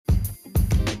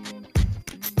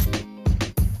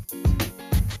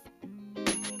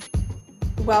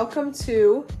Welcome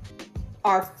to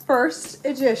our first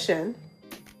edition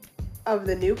of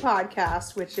the new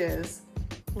podcast, which is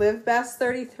Live Best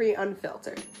 33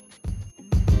 Unfiltered.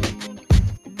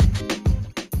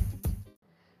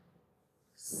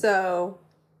 So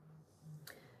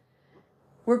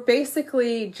we're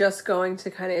basically just going to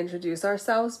kind of introduce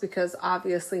ourselves because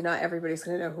obviously not everybody's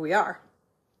going to know who we are.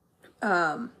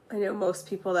 I know most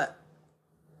people that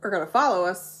are going to follow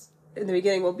us in the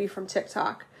beginning will be from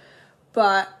TikTok,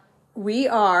 but we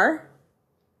are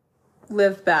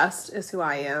Live Best is who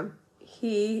I am.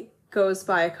 He goes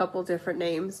by a couple different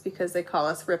names because they call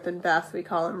us Rip and Beth. We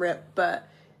call him Rip, but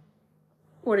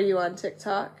what are you on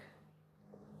TikTok?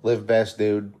 Live Best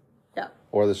Dude. Yeah.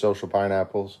 Or the Social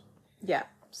Pineapples. Yeah.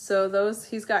 So those,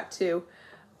 he's got two.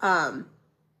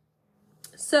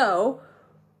 So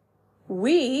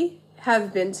we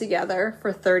have been together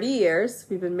for 30 years.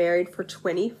 We've been married for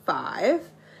 25.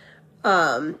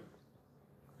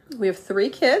 We have 3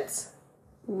 kids.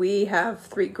 We have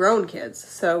 3 grown kids.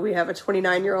 So we have a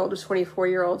 29-year-old, a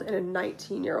 24-year-old, and a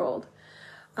 19-year-old.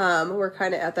 We're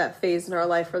kind of at that phase in our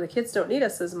life where the kids don't need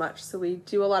us as much. So we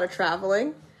do a lot of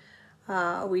traveling.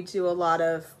 We do a lot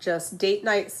of just date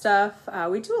night stuff.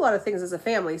 We do a lot of things as a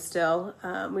family still.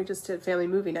 We just did family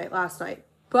movie night last night.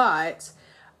 But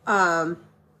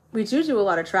we do a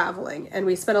lot of traveling. And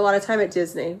we spend a lot of time at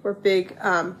Disney. We're big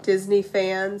Disney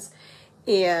fans.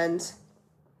 And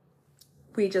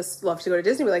we just love to go to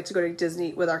Disney. We like to go to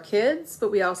Disney with our kids,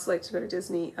 but we also like to go to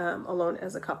Disney alone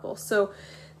as a couple. So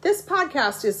this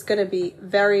podcast is going to be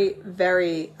very,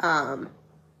 very kind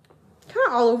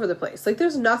of all over the place. Like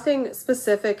there's nothing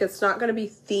specific. It's not going to be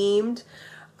themed.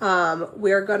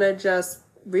 We're going to just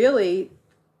really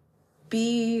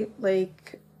be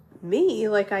like me,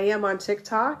 like I am on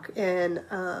TikTok. And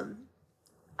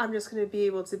I'm just going to be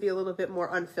able to be a little bit more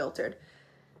unfiltered.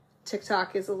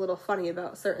 TikTok is a little funny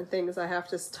about certain things. I have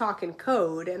to talk in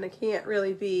code and I can't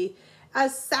really be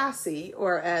as sassy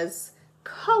or as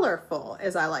colorful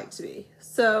as I like to be.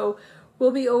 So we'll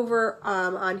be over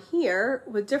on here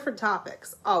with different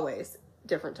topics, always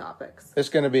different topics. It's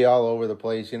going to be all over the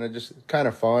place, just kind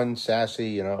of fun,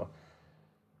 sassy, I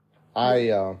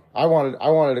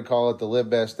wanted to call it the Live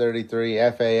Best 33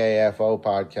 FAAFO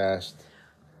podcast.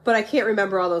 But I can't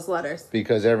remember all those letters.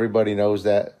 Because everybody knows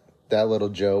that little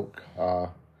joke.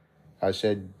 I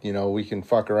said, we can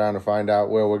fuck around and find out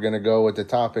where we're going to go with the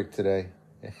topic today.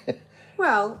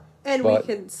 Well, and we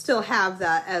can still have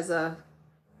that as a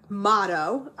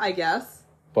motto, I guess.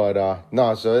 But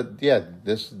no, so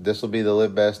this will be the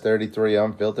Live Best 33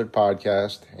 Unfiltered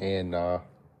podcast. And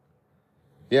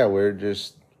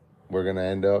we're going to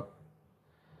end up,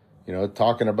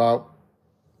 talking about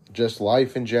just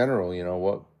life in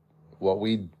general, what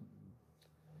we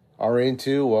are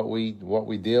into, what we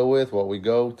deal with, what we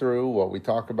go through, what we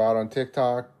talk about on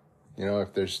TikTok.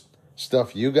 If there's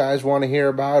stuff you guys want to hear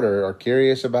about or are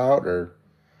curious about or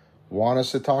want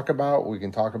us to talk about, we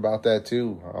can talk about that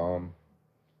too.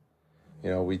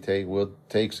 We'll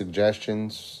take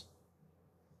suggestions.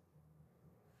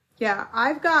 Yeah,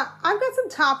 I've got some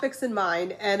topics in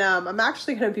mind, and I'm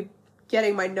actually going to be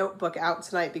getting my notebook out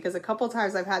tonight because a couple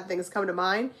times I've had things come to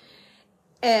mind.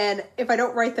 And if I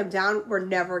don't write them down, we're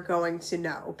never going to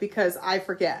know because I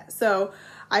forget. So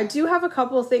I do have a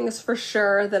couple of things for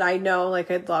sure that I know,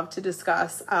 I'd love to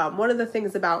discuss. One of the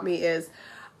things about me is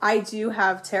I do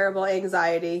have terrible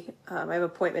anxiety. I have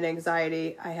appointment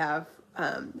anxiety. I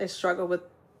struggle with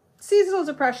seasonal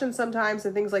depression sometimes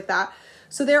and things like that.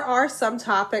 So there are some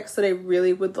topics that I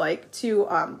really would like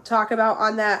to talk about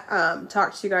on that.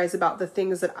 Talk to you guys about the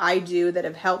things that I do that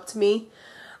have helped me.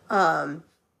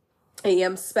 I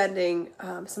am spending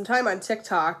some time on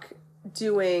TikTok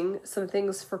doing some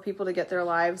things for people to get their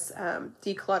lives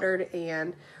decluttered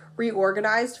and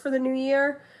reorganized for the new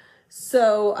year.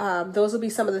 So those will be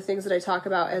some of the things that I talk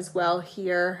about as well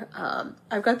here.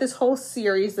 I've got this whole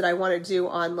series that I want to do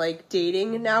on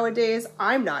dating nowadays.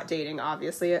 I'm not dating,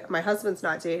 obviously. My husband's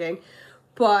not dating.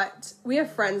 But we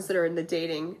have friends that are in the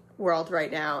dating world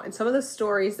right now. And some of the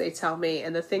stories they tell me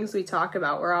and the things we talk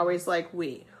about, we're always like,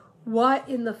 what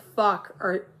in the fuck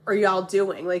are y'all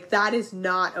doing? That is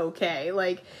not okay.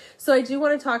 So I do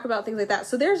want to talk about things like that.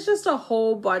 So there's just a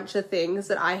whole bunch of things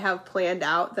that I have planned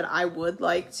out that I would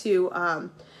like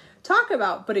to talk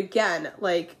about. But again,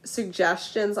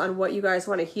 suggestions on what you guys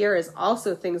want to hear is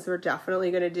also things we're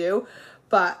definitely going to do.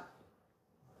 But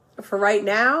for right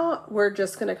now, we're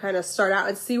just going to kind of start out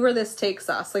and see where this takes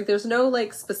us. There's no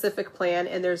specific plan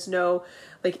and there's no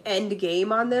end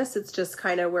game on this. It's just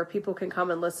kind of where people can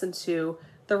come and listen to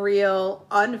the real,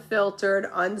 unfiltered,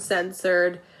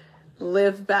 uncensored,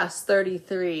 Live Best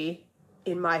 33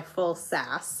 in my full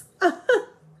sass.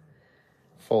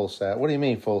 Full sass? What do you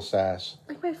mean full sass?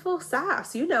 Like my full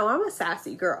sass. You know, I'm a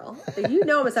sassy girl. You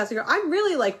know I'm a sassy girl. I'm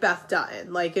really like Beth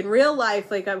Dutton. Like in real life,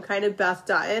 like I'm kind of Beth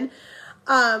Dutton.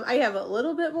 I have a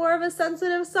little bit more of a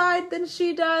sensitive side than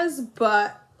she does,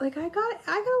 but like I got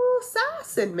a little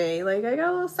sass in me. Like I got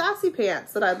a little sassy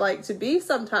pants that I'd like to be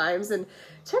sometimes. And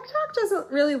TikTok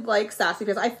doesn't really like sassy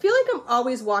pants. I feel like I'm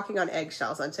always walking on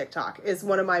eggshells on TikTok is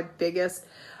one of my biggest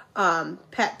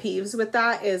pet peeves with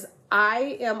that is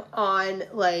I am on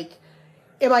like,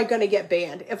 am I going to get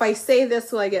banned? If I say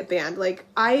this, will I get banned? Like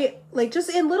I like just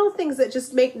in little things that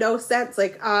just make no sense.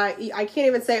 Like I can't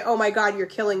even say, oh my God, you're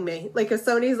killing me. Like if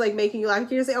somebody's like making you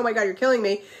laugh, you just say, oh my God, you're killing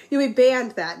me. You'll be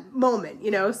banned that moment, you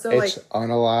know? So it's like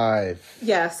unalive.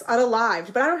 Yes,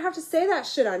 unalived. But I don't have to say that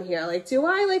shit on here. Like, do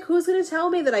I? Like, who's going to tell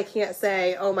me that I can't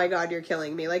say, oh my God, you're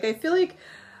killing me? Like, I feel like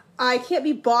I can't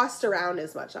be bossed around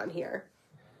as much on here.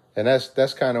 And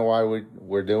that's kind of why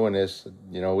we're doing this.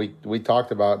 You know, we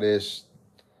talked about this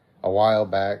a while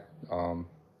back.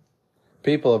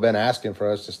 People have been asking for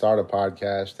us to start a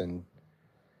podcast and,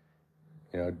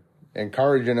 you know,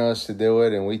 encouraging us to do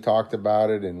it. And we talked about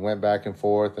it and went back and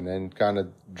forth and then kind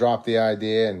of dropped the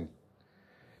idea and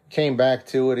came back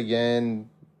to it again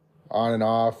on and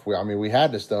off. We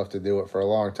had the stuff to do it for a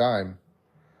long time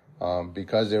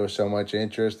because there was so much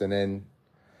interest. And then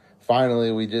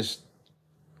finally we just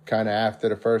kind of after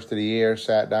the first of the year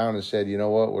sat down and said, you know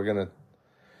what, we're going to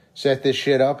set this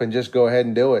shit up and just go ahead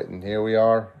and do it. And here we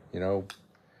are, you know,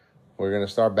 we're going to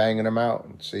start banging them out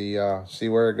and see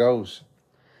where it goes.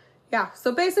 Yeah.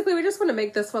 So basically we just want to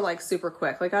make this one like super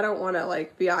quick. Like I don't want to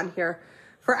like be on here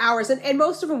for hours and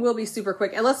most of them will be super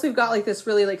quick unless we've got like this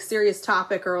really like serious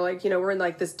topic or like, you know, we're in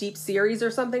like this deep series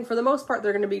or something. For the most part,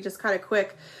 they're going to be just kind of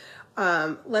quick.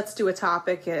 Let's do a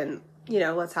topic and, you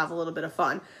know, let's have a little bit of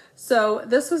fun. So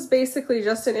this was basically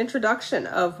just an introduction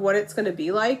of what it's going to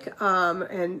be like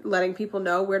and letting people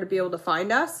know where to be able to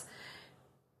find us.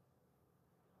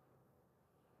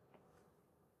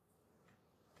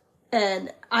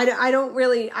 And I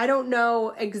don't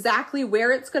know exactly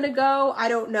where it's going to go. I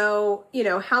don't know, you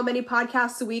know, how many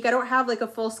podcasts a week. I don't have like a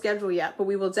full schedule yet, but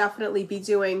we will definitely be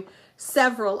doing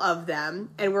several of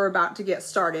them. And we're about to get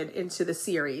started into the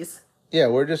series. Yeah,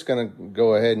 we're just going to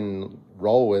go ahead and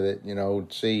roll with it, you know,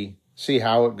 see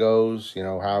how it goes, you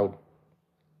know,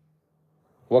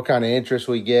 what kind of interest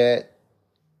we get,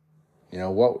 you know,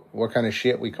 what kind of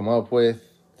shit we come up with,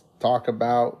 talk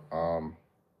about,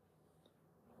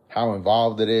 how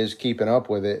involved it is keeping up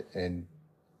with it. And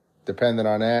depending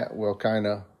on that, we'll kind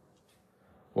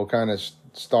of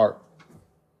start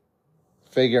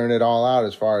figuring it all out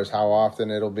as far as how often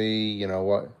it'll be, you know,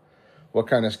 what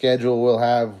kind of schedule we'll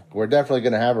have. We're definitely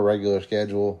going to have a regular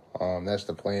schedule. That's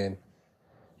the plan.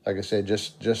 Like I said,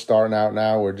 just starting out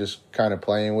now. We're just kind of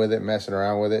playing with it, messing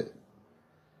around with it.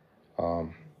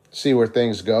 See where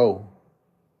things go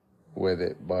with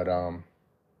it. But,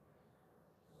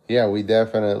 yeah, we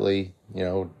definitely, you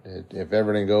know, if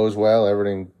everything goes well,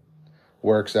 everything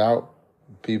works out,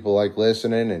 people like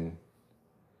listening and,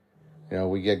 you know,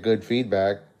 we get good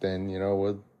feedback, then, you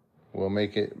know, we'll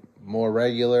make it more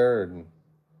regular and,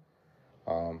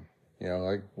 you know,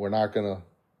 like we're not going to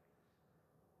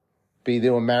be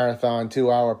doing marathon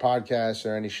 2-hour podcasts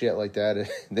or any shit like that.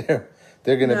 They're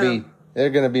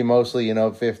going to be mostly, you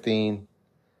know, 15,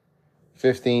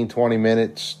 20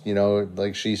 minutes, you know,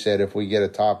 like she said, if we get a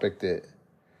topic that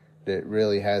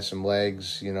really has some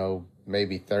legs, you know,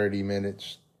 maybe 30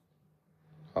 minutes,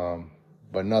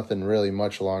 but nothing really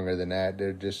much longer than that.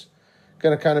 They're just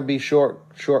going to kind of be short,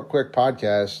 quick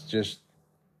podcasts, just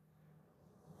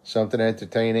something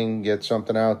entertaining, get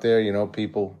something out there, you know,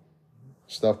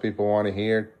 stuff people want to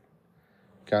hear,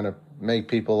 kind of make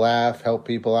people laugh, help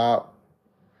people out.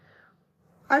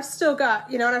 I'll still be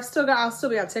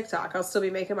on TikTok. I'll still be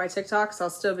making my TikToks. I'll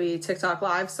still be TikTok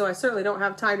live. So I certainly don't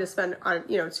have time to spend on,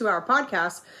 you know, 2-hour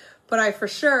podcasts, but I for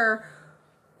sure,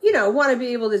 you know, want to be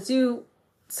able to do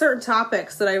certain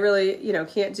topics that I really, you know,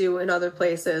 can't do in other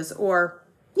places or,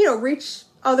 you know, reach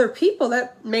other people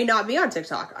that may not be on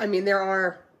TikTok. I mean, there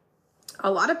are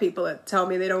a lot of people that tell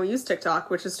me they don't use TikTok,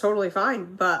 which is totally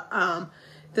fine. But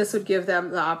this would give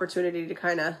them the opportunity to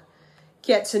kind of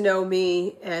get to know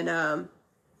me and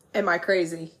my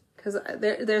crazy. Because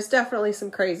there's definitely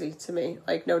some crazy to me,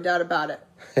 like no doubt about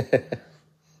it.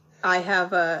 I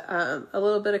have a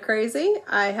little bit of crazy.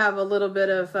 I have a little bit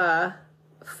of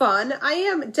fun. I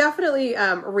am definitely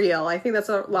real. I think that's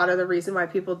a lot of the reason why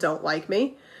people don't like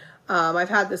me. I've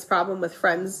had this problem with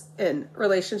friends and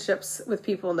relationships with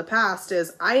people in the past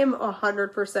is I am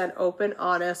 100% open,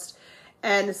 honest,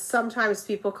 And sometimes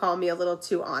people call me a little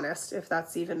too honest, if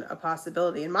that's even a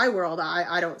possibility. In my world,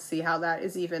 I don't see how that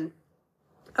is even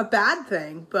a bad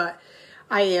thing, but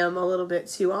I am a little bit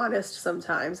too honest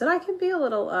sometimes. And I can be a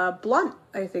little blunt,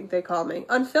 I think they call me.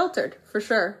 Unfiltered, for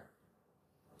sure.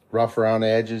 Rough around the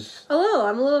edges.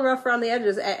 I'm a little rough around the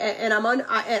edges, and I'm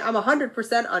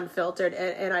 100% unfiltered,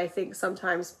 and I think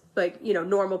sometimes, like, you know,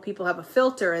 normal people have a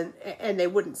filter, and they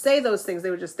wouldn't say those things,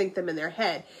 they would just think them in their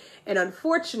head. And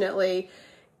unfortunately,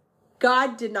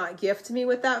 God did not gift me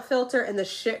with that filter, and the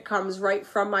shit comes right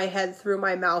from my head through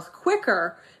my mouth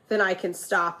quicker than I can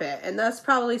stop it. And that's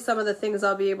probably some of the things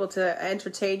I'll be able to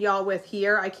entertain y'all with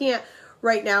here. I can't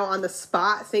right now on the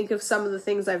spot think of some of the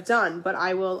things I've done, but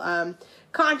I will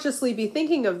consciously be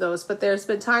thinking of those. But there's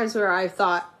been times where I've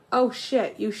thought, oh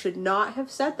shit, you should not have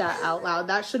said that out loud.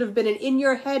 That should have been an in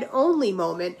your head only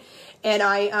moment. And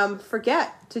I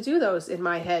forget to do those in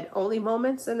my head only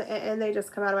moments, and they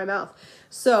just come out of my mouth.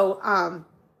 So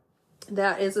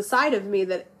that is a side of me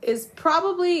that is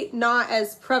probably not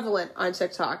as prevalent on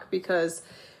TikTok, because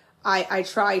I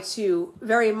try to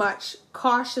very much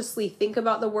cautiously think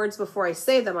about the words before I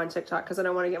say them on TikTok, because I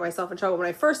don't want to get myself in trouble. When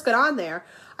I first got on there,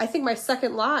 I think my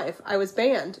second live, I was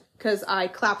banned because I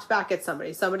clapped back at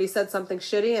somebody. Somebody said something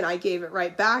shitty and I gave it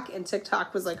right back, and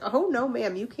TikTok was like, oh no,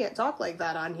 ma'am, you can't talk like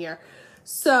that on here.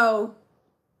 So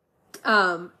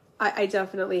I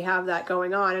definitely have that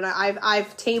going on, and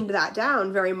I've tamed that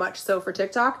down very much so for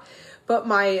TikTok. But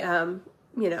my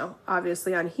you know,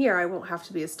 obviously on here, I won't have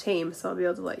to be as tame, so I'll be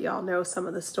able to let y'all know some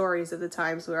of the stories of the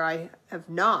times where I have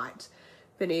not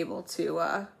been able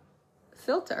to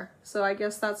filter. So I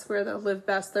guess that's where the Live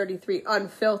Best 33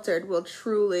 Unfiltered will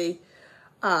truly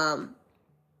come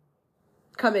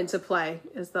into play,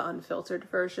 is the unfiltered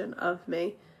version of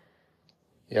me.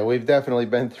 Yeah, we've definitely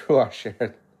been through our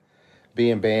share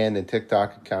being banned in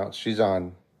TikTok accounts. She's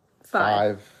on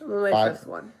five. My fifth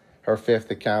one. Her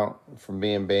fifth account from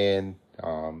being banned.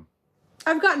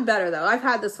 I've gotten better though. I've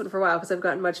had this one for a while because I've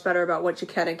gotten much better about what you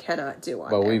can and cannot do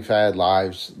on But there. we've had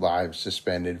lives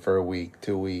suspended for a week,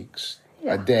 2 weeks,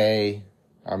 a day.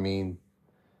 I mean,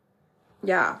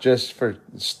 yeah, just for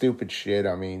stupid shit.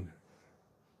 I mean,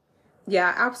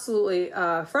 yeah, absolutely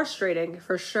frustrating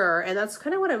for sure. And that's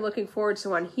kind of what I'm looking forward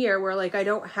to on here, where like I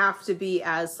don't have to be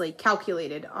as like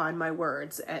calculated on my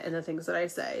words and the things that I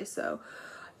say. So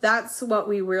that's what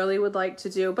we really would like to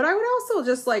do. But I would also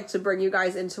just like to bring you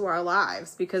guys into our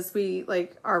lives, because we,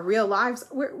 like, our real lives,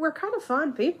 we're kind of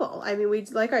fun people. I mean, we,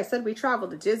 like I said, we travel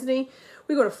to Disney.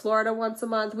 We go to Florida once a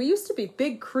month. We used to be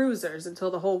big cruisers until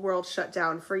the whole world shut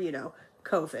down for, you know,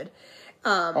 COVID.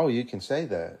 oh, you can say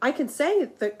that. I can say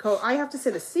I have to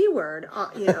say the C word,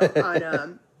 you know,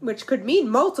 on, which could mean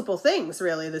multiple things,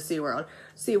 really, the C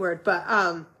word.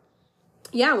 But,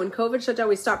 yeah, when COVID shut down,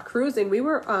 we stopped cruising. We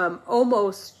were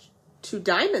almost to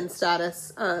diamond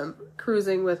status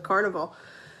cruising with Carnival.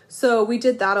 So we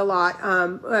did that a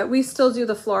lot. We still do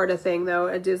the Florida thing,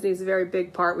 though. Disney's a very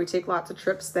big part. We take lots of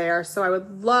trips there. So I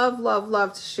would love, love,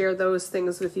 love to share those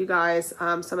things with you guys,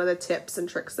 some of the tips and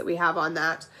tricks that we have on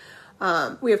that.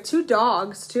 We have 2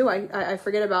 dogs, too. I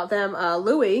forget about them.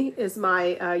 Louie is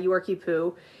my Yorkie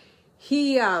Poo.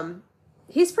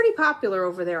 He's pretty popular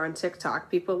over there on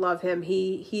TikTok. People love him.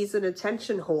 He's an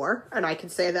attention whore, and I can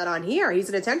say that on here. He's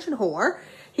an attention whore.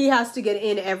 He has to get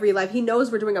in every live. He knows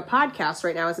we're doing a podcast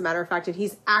right now, as a matter of fact, and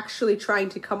he's actually trying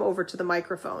to come over to the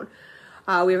microphone.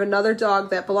 We have another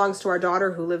dog that belongs to our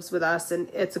daughter who lives with us, and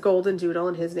it's a golden doodle,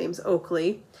 and his name's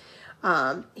Oakley.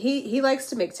 He likes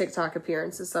to make TikTok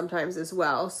appearances sometimes as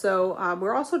well. So,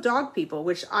 we're also dog people,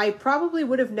 which I probably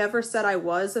would have never said I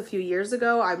was a few years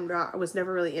ago. I was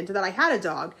never really into that. I had a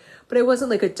dog, but I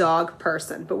wasn't like a dog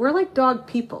person, but we're like dog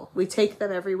people. We take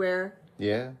them everywhere.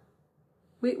 Yeah.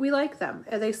 We like them,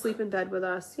 and they sleep in bed with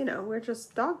us. You know, we're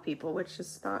just dog people, which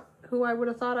is not who I would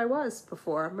have thought I was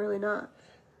before. I'm really not.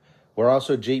 We're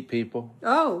also Jeep people.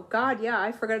 Oh God. Yeah.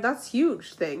 I forgot. That's a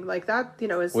huge thing. Like that, you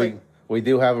know, is We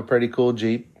do have a pretty cool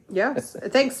Jeep. Yes,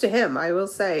 thanks to him, I will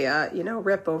say, you know,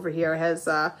 Rip over here has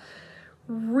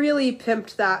really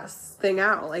pimped that thing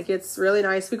out. Like, it's really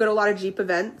nice. We go to a lot of Jeep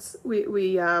events. We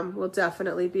will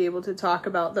definitely be able to talk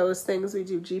about those things. We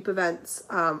do Jeep events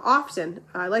often.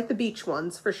 I like the beach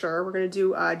ones for sure. We're going to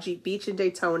do Jeep Beach in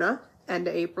Daytona, end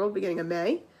of April, beginning of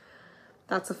May.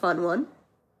 That's a fun one.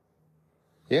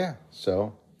 Yeah,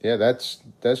 so, yeah, that's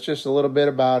just a little bit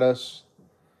about us.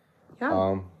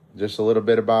 Yeah. Just a little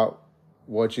bit about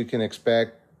what you can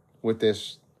expect with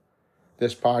this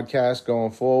podcast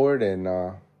going forward, and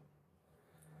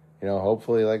you know,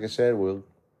 hopefully, like I said, we'll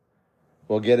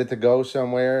get it to go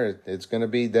somewhere. It's going to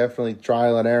be definitely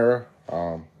trial and error.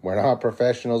 We're not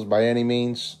professionals by any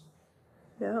means.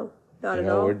 No, not You at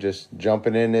know, all. we're just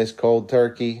jumping in this cold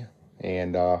turkey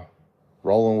and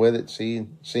rolling with it,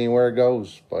 seeing where it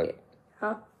goes. But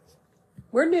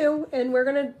We're new and we're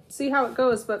gonna see how it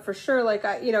goes. But for sure, like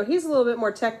he's a little bit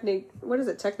more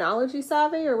technology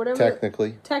savvy or whatever.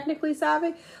 Technically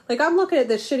savvy. Like I'm looking at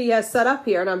this shit he has set up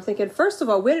here, and I'm thinking, first of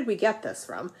all, where did we get this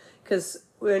from? Because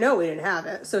we know we didn't have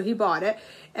it, so he bought it,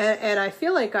 and I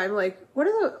feel like I'm like, what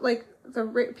are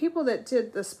the people that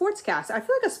did the sportscast? I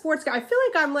feel like a sports guy. I feel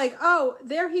like I'm like, oh,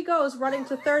 there he goes running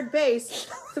to third base,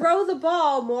 throw the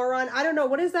ball, moron. I don't know,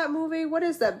 what is that movie? What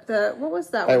is that? What was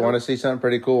that? Hey, want to see something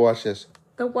pretty cool? Watch this.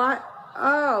 The what?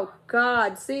 Oh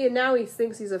God! See, and now he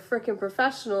thinks he's a freaking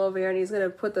professional over here, and he's gonna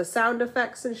put the sound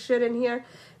effects and shit in here.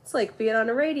 It's like being on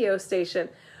a radio station.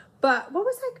 But what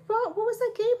was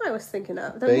that game I was thinking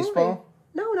of? The baseball? Movie.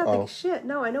 No, nothing. Shit.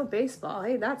 No, I know baseball.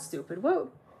 Hey, that's stupid.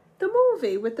 Whoa. The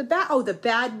movie with the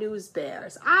Bad News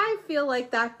Bears. I feel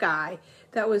like that guy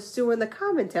that was doing the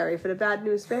commentary for the Bad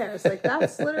News Bears. Like,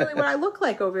 that's literally what I look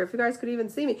like over here, if you guys could even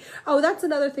see me. Oh, that's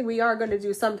another thing we are going to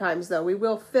do sometimes, though. We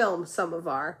will film some of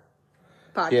our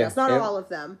podcasts, not all of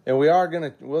them. And we are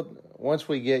going to, once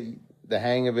we get the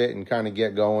hang of it and kind of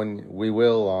get going,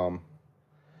 we'll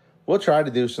try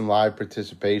to do some live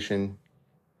participation.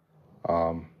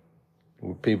 Where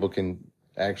people can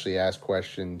actually ask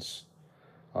questions.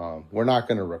 We're not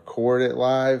going to record it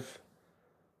live,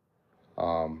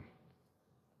 but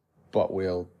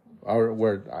we're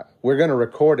going to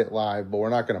record it live, but we're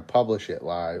not going to publish it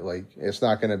live. Like, it's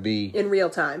not going to be in real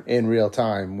time.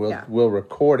 We'll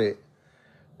record it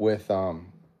with a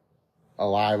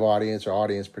live audience or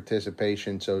audience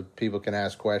participation, so people can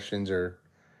ask questions or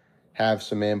have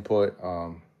some input.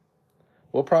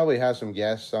 We'll probably have some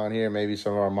guests on here, maybe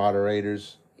some of our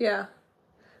moderators. Yeah.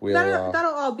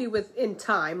 That'll all be in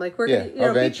time. Like, we're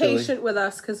gonna be patient with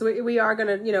us, because we are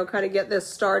gonna kind of get this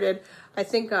started. I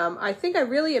think I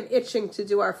really am itching to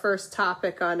do our first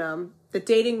topic on the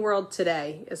dating world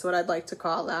today, is what I'd like to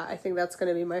call that. I think that's going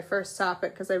to be my first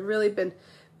topic, because I've really been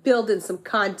building some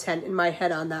content in my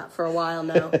head on that for a while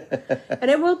now. And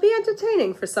it will be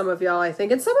entertaining for some of y'all, I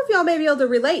think, and some of y'all may be able to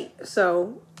relate.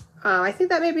 So I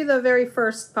think that may be the very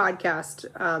first podcast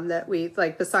that we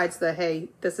like, besides the hey,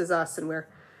 this is us and we're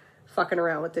fucking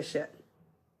around with this shit.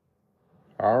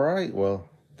 All right. Well,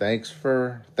 thanks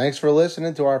for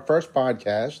listening to our first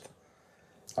podcast.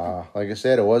 Like I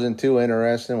said, it wasn't too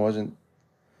interesting. Wasn't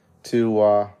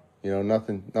too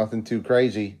nothing too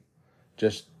crazy.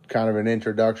 Just kind of an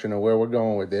introduction of where we're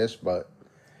going with this. But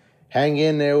hang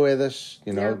in there with us.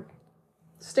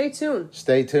 Stay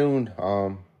tuned.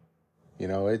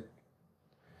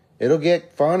 It'll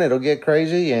get fun. It'll get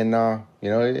crazy, and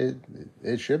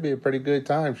it should be a pretty good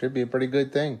time. Should be a pretty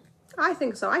good thing. I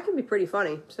think so. I can be pretty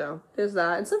funny, so there's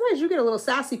that. And sometimes you get a little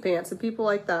sassy pants, and people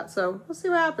like that. So we'll see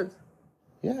what happens.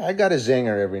 Yeah, I got a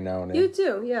zinger every now and then. You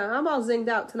too. Yeah, I'm all zinged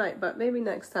out tonight, but maybe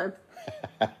next time.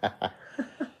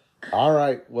 All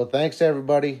right. Well, thanks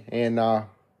everybody, and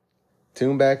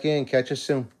tune back in. Catch us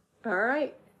soon. All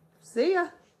right. See ya.